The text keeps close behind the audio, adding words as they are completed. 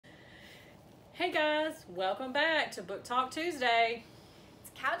Hey guys, welcome back to Book Talk Tuesday.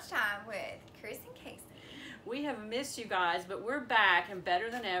 It's couch time with Kris and Kacey. We have missed you guys, but we're back and better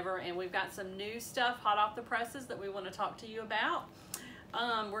than ever, and we've got some new stuff hot off the presses that we want to talk to you about.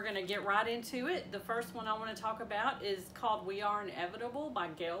 We're going to get right into it. The first one I want to talk about is called We Are Inevitable by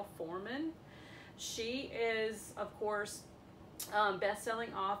Gail Forman. She is, of course,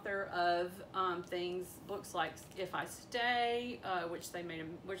 best-selling author of books like If I Stay, which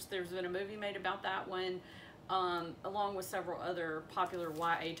there's been a movie made about that one, along with several other popular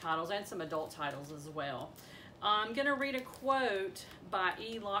YA titles and some adult titles as well. I'm going to read a quote by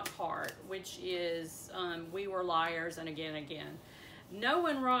E. Lockhart, which is, "We were liars and again and again. No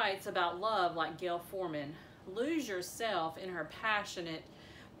one writes about love like Gail Forman. Lose yourself in her passionate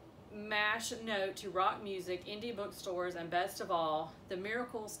mash note to rock music, indie bookstores, and best of all, the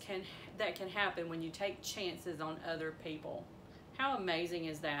miracles that can happen when you take chances on other people." How amazing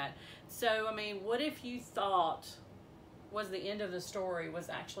is that? So, I mean, what if you thought was the end of the story was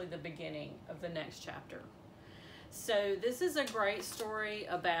actually the beginning of the next chapter? So this is a great story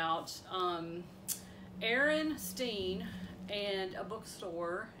about Aaron Steen and a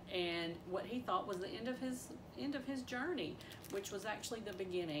bookstore and what he thought was the end of his journey, which was actually the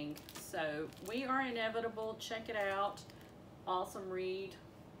beginning. So We Are Inevitable. Check it out. Awesome read.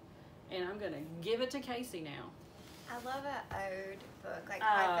 And I'm going to give it to Kacey now. I love an ode book, like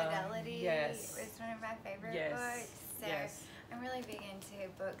High Fidelity. Yes. It's one of my favorite Yes. books. So Yes. I'm really big into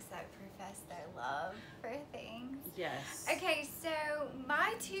books that profess their love for things. Yes. Okay, so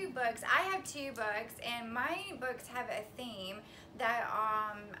my two books, I have two books, and my books have a theme that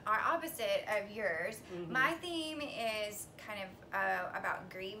are opposite of yours. Mm-hmm. My theme is kind of about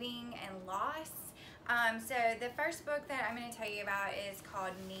grieving and loss. So the first book that I'm going to tell you about is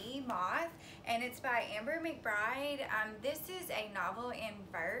called Me, Moth, and it's by Amber McBride. This is a novel in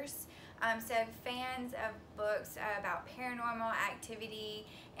verse. So fans of books about paranormal activity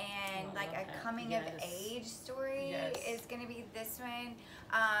and like a coming of age story is going to be this one.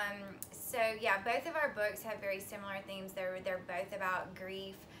 So yeah, both of our books have very similar themes. They're both about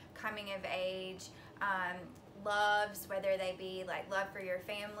grief, coming of age, loves, whether they be like love for your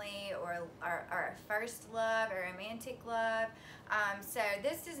family or a first love or romantic love. So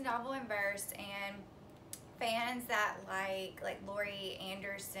this is novel in verse, and fans that like Laurie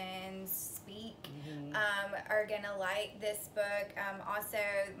Anderson's Speak are gonna like this book. Also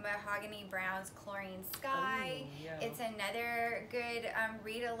Mahogany Brown's Chlorine Sky. It's another good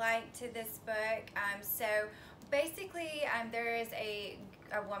read alike to this book. So basically there is a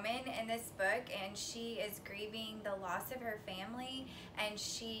woman in this book, and she is grieving the loss of her family, and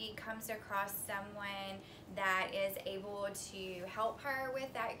she comes across someone that is able to help her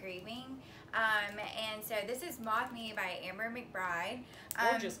with that grieving. And so this is Moth Me by Amber McBride.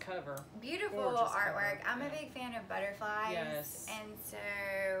 Gorgeous cover. Beautiful Gorgeous artwork. cover. I'm a big fan of butterflies. Yes. And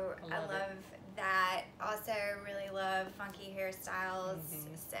so I love that. Also really love funky hairstyles.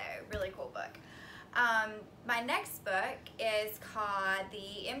 So really cool book. My next book is called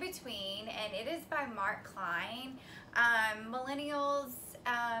The In-Between, and it is by Mark Klein. Millennials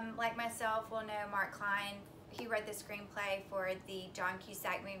like myself will know Mark Klein. He wrote the screenplay for the John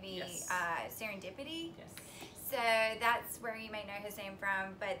Cusack movie Serendipity. Yes. So that's where you may know his name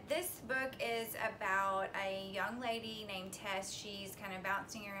from. But this book is about a young lady named Tess. She's kind of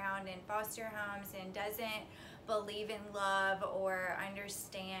bouncing around in foster homes and doesn't believe in love or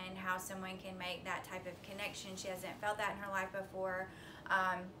understand how someone can make that type of connection. She hasn't felt that in her life before.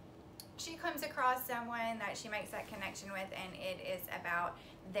 She comes across someone that she makes that connection with, and it is about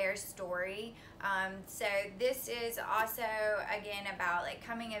their story. So this is also again about like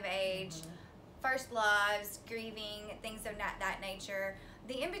coming of age, first loves, grieving, things of that nature.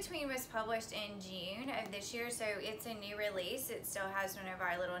 The In-Between was published in June of this year, so it's a new release. It still has one of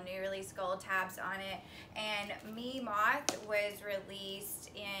our little new release gold tabs on it. And Me, Moth was released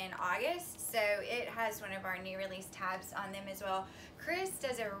in August, so it has one of our new release tabs on them as well. Kris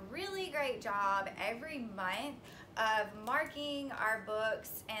does a really great job every month of marking our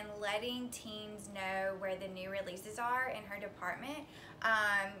books and letting teens know where the new releases are in her department.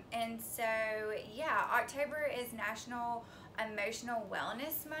 And so yeah, October is National Emotional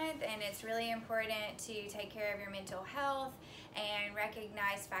Wellness Month, and it's really important to take care of your mental health and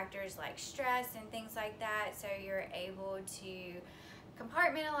recognize factors like stress and things like that, so you're able to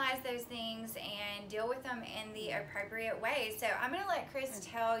compartmentalize those things and deal with them in the appropriate way. So I'm going to let Kris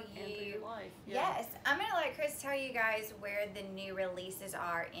tell you. Yes, I'm going to let Kris tell you guys where the new releases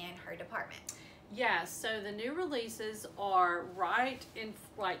are in her department. Yeah, so the new releases are right in,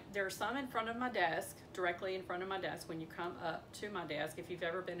 like, there's some in front of my desk, directly in front of my desk when you come up to my desk. If you've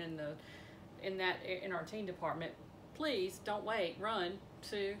ever been in the in our teen department, please don't wait, run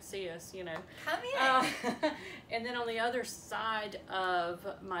to see us, you know. Come in. And then on the other side of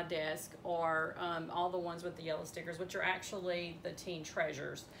my desk are all the ones with the yellow stickers, which are actually the teen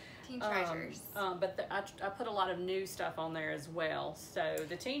treasures. Teen treasures. But I put a lot of new stuff on there as well. So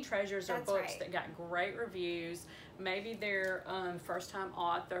the teen treasures are books that got great reviews. Maybe they're first-time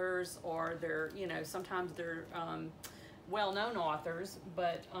authors, or they're, you know, sometimes they're well-known authors.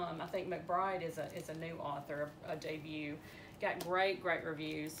 But I think McBride is a new author, a debut. Got great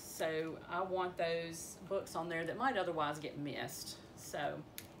reviews. So I want those books on there that might otherwise get missed. So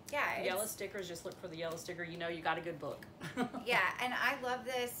yeah, yellow stickers, just look for the yellow sticker. You know you got a good book. Yeah, and I love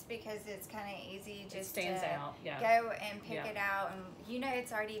this because it's kind of easy just to out. Yeah. Go and pick it out, and you know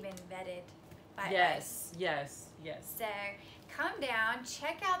it's already been vetted by us. Yes. So come down,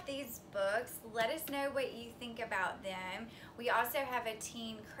 check out these books. Let us know what you think about them. We also have a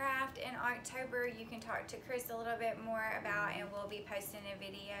teen craft in October. You can talk to Kris a little bit more about, and we'll be posting a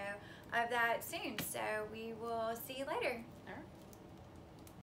video of that soon. So we will see you later. All right.